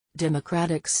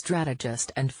Democratic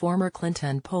strategist and former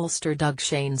Clinton pollster Doug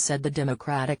Schoen said the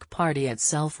Democratic Party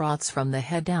itself rots from the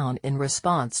head down in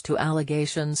response to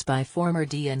allegations by former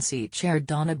DNC chair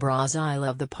Donna Brazile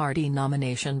of the party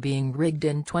nomination being rigged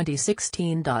in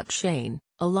 2016. Schoen,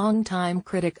 a longtime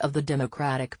critic of the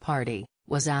Democratic Party,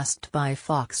 was asked by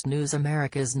Fox News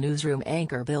America's newsroom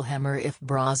anchor Bill Hemmer if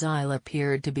Brazile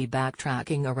appeared to be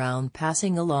backtracking around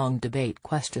passing along debate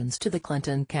questions to the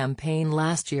Clinton campaign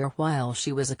last year while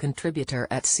she was a contributor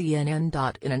at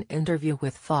CNN. In an interview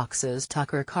with Fox's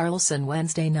Tucker Carlson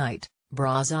Wednesday night,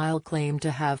 Brazile claimed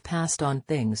to have passed on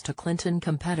things to Clinton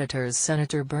competitors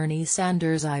Senator Bernie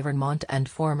Sanders I Vermont and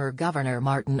former Governor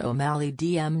Martin O'Malley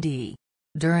DMD.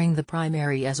 During the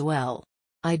primary as well.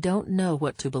 "I don't know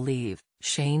what to believe,"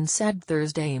 Schoen said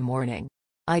Thursday morning.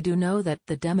 "I do know that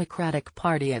the Democratic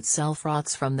Party itself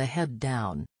rots from the head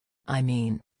down. I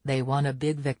mean, they won a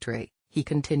big victory," he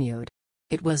continued.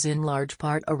 "It was in large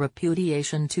part a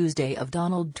repudiation Tuesday of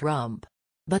Donald Trump.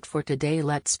 But for today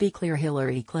let's be clear,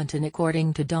 Hillary Clinton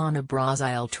according to Donna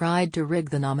Brazile tried to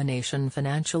rig the nomination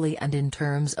financially and in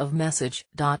terms of message.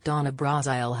 Donna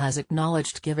Brazile has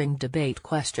acknowledged giving debate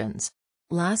questions.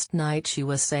 Last night she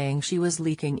was saying she was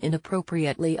leaking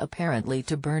inappropriately apparently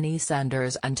to Bernie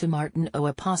Sanders and to Martin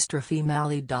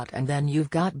O'Malley. And then you've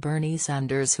got Bernie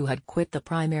Sanders who had quit the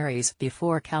primaries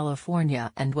before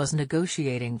California and was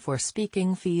negotiating for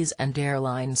speaking fees and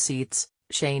airline seats,"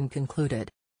 Schoen concluded.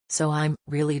 "So I'm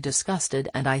really disgusted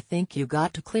and I think you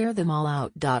got to clear them all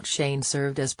out." Schoen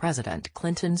served as President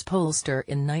Clinton's pollster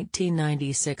in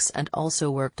 1996 and also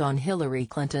worked on Hillary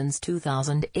Clinton's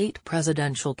 2008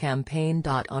 presidential campaign.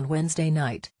 On Wednesday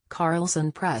night,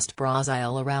 Carlson pressed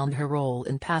Brazile around her role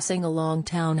in passing along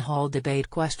town hall debate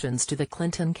questions to the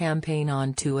Clinton campaign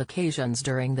on 2 occasions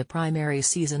during the primary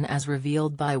season as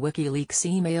revealed by WikiLeaks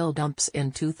email dumps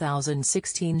in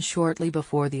 2016 shortly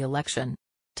before the election.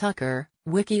 Tucker,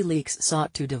 "WikiLeaks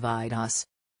sought to divide us.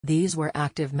 These were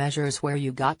active measures where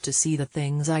you got to see the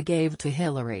things I gave to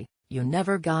Hillary, you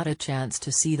never got a chance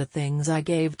to see the things I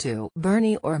gave to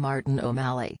Bernie or Martin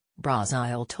O'Malley,"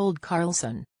 Brazile told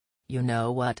Carlson. "You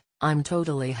know what, I'm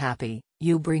totally happy,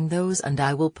 you bring those and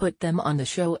I will put them on the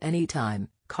show anytime,"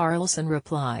 Carlson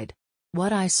replied.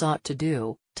 "What I sought to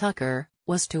do, Tucker,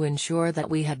 was to ensure that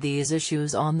we had these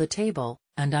issues on the table,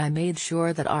 and I made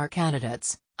sure that our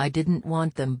candidates, I didn't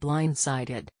want them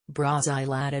blindsided,"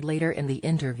 Brazile added later in the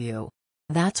interview.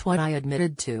 "That's what I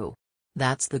admitted to.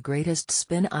 That's the greatest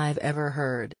spin I've ever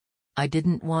heard. I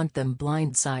didn't want them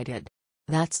blindsided.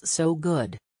 That's so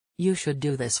good. You should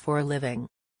do this for a living.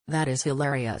 That is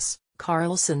hilarious,"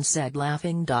 Carlson said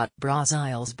laughing.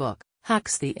 Brazile's book,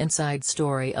 Hacks: The Inside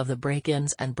Story of the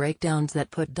Break-ins and Breakdowns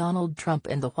That Put Donald Trump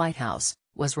in the White House,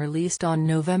 was released on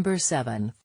November 7.